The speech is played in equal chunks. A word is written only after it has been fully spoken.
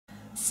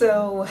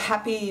So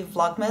happy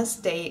Vlogmas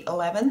day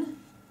 11.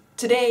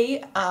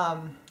 Today,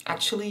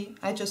 actually,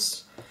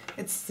 it's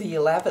the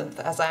 11th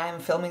as I am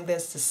filming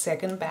this, the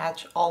second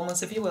batch,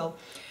 almost if you will.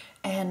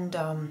 And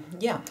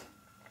yeah,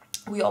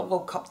 we all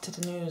woke up to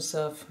the news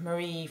of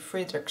Marie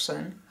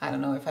Fredriksson, I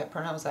don't know if I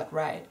pronounced that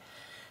right,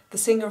 the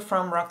singer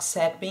from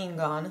Recedes being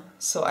gone.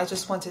 So I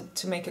just wanted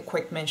to make a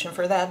quick mention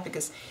for that,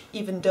 because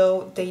even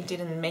though they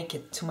didn't make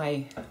it to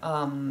my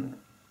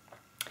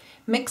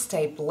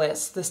mixtape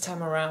list this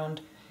time around,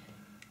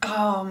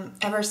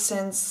 ever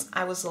since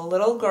I was a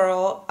little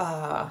girl,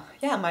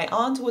 yeah, my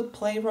aunt would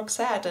play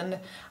Recedes, and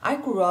I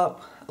grew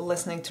up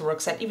listening to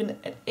Recedes, even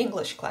in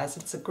English class.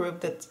 It's a group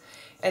that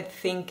I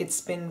think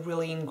it's been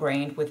really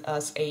ingrained with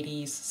us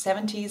 80s,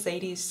 70s,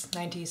 80s,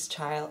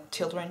 90s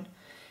children,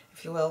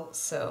 if you will.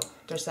 So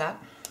there's that.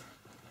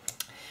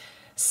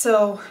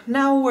 So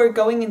now we're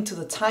going into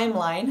the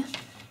timeline,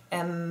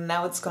 and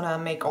now it's gonna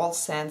make all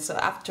sense. So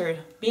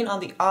after being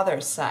on the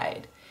other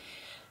side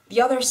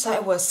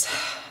was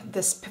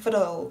this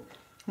pivotal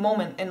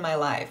moment in my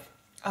life.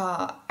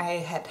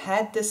 I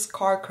had this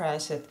car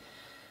crash that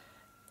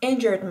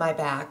injured my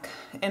back,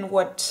 and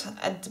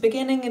at the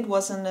beginning it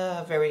wasn't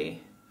a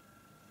very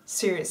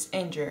serious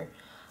injury.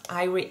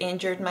 I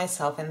re-injured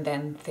myself, and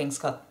then things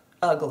got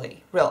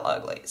ugly, real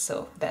ugly.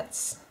 So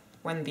that's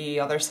when the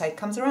other side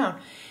comes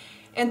around.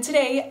 And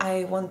today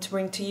I want to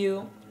bring to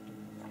you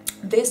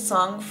this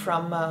song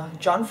from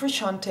John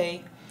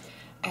Frusciante,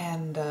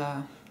 and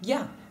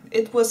yeah,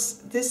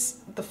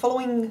 the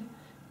following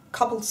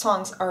couple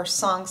songs are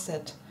songs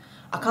that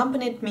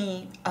accompanied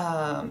me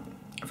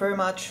very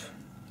much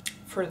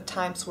for the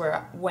times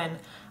when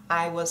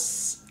I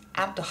was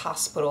at the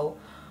hospital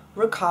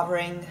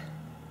recovering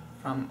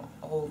from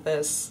all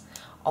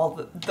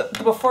the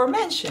before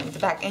mentioned, the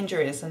back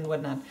injuries and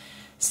whatnot.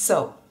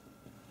 So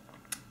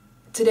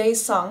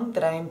today's song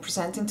that I am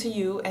presenting to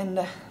you,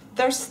 and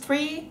there's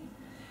three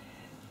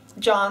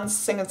John's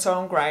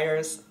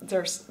singer-songwriters.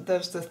 There's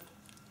the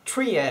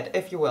triad,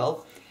 if you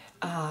will,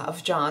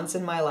 of John's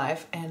in my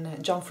life,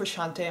 and John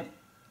Frusciante,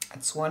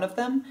 it's one of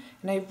them,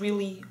 and I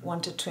really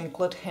wanted to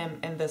include him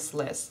in this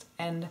list.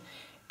 And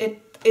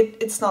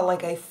it's not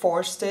like I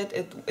forced it.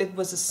 It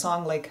was a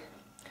song like,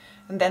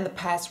 and then the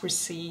past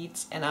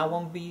recedes, and I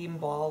won't be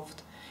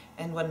involved,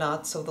 and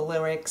whatnot. So the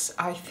lyrics,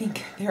 I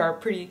think they are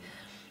pretty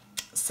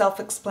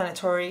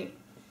self-explanatory.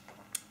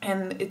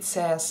 And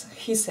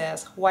he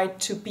says, why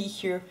to be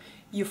here,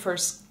 you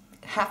first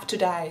have to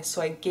die,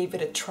 so I gave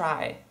it a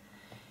try.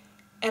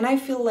 And I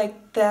feel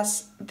like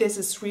this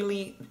is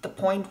really the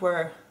point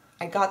where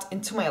I got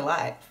into my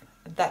life,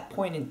 at that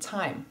point in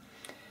time,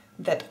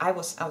 that I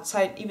was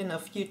outside even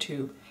of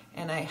YouTube,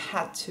 and I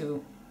had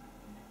to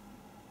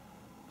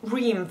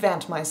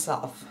reinvent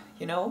myself,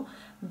 you know?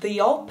 The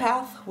old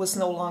path was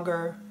no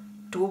longer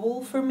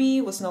doable for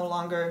me, was no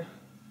longer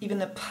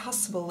even a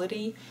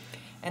possibility,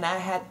 and I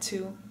had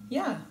to,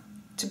 yeah,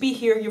 to be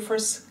here, you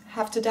first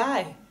have to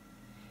die.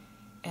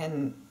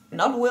 And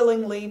not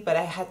willingly, but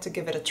I had to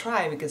give it a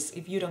try, because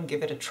if you don't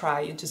give it a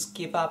try, you just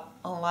give up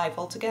on life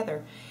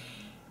altogether.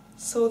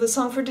 So the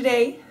song for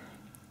today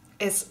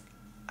is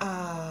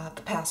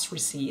The Past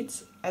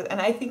Recedes,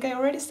 and I think I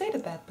already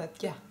stated that, but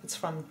yeah, it's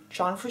from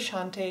John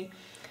Frusciante.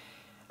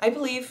 I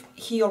believe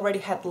he already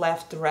had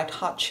left the Red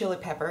Hot Chili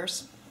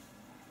Peppers,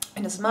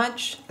 and as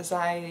much as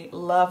I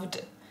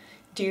loved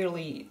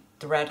dearly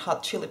the Red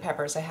Hot Chili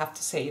Peppers, I have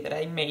to say that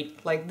I made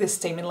like this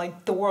statement,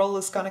 like the world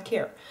is gonna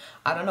care.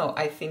 I don't know,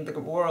 I think the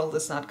world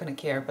is not gonna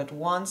care, but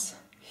once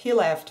he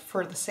left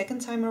for the second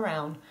time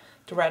around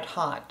the Red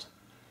Hot,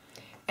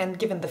 and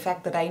given the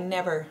fact that I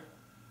never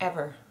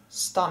ever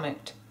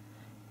stomached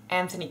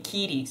Anthony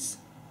Kiedis,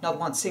 not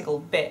one single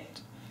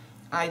bit,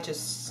 I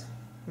just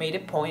made a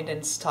point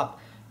and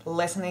stopped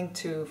listening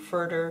to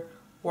further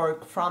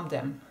work from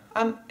them.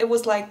 It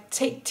was like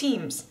take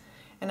teams.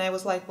 And I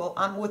was like, well,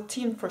 I'm with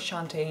Team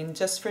Frusciante, and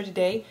just for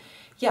today,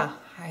 yeah,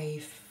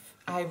 I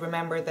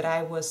remember that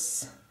I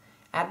was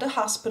at the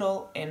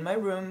hospital in my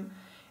room,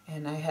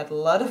 and I had a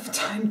lot of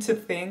time to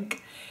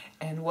think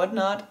and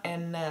whatnot,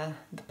 and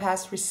the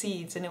past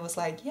recedes, and it was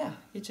like, yeah,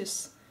 you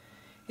just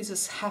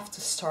have to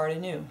start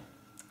anew,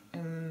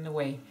 in a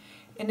way.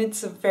 And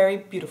it's a very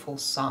beautiful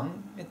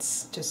song.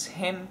 It's just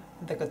him,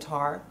 the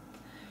guitar,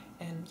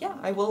 and yeah,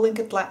 I will link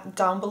it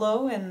down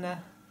below, and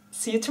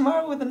see you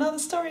tomorrow with another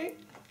story.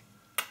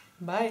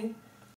 Bye.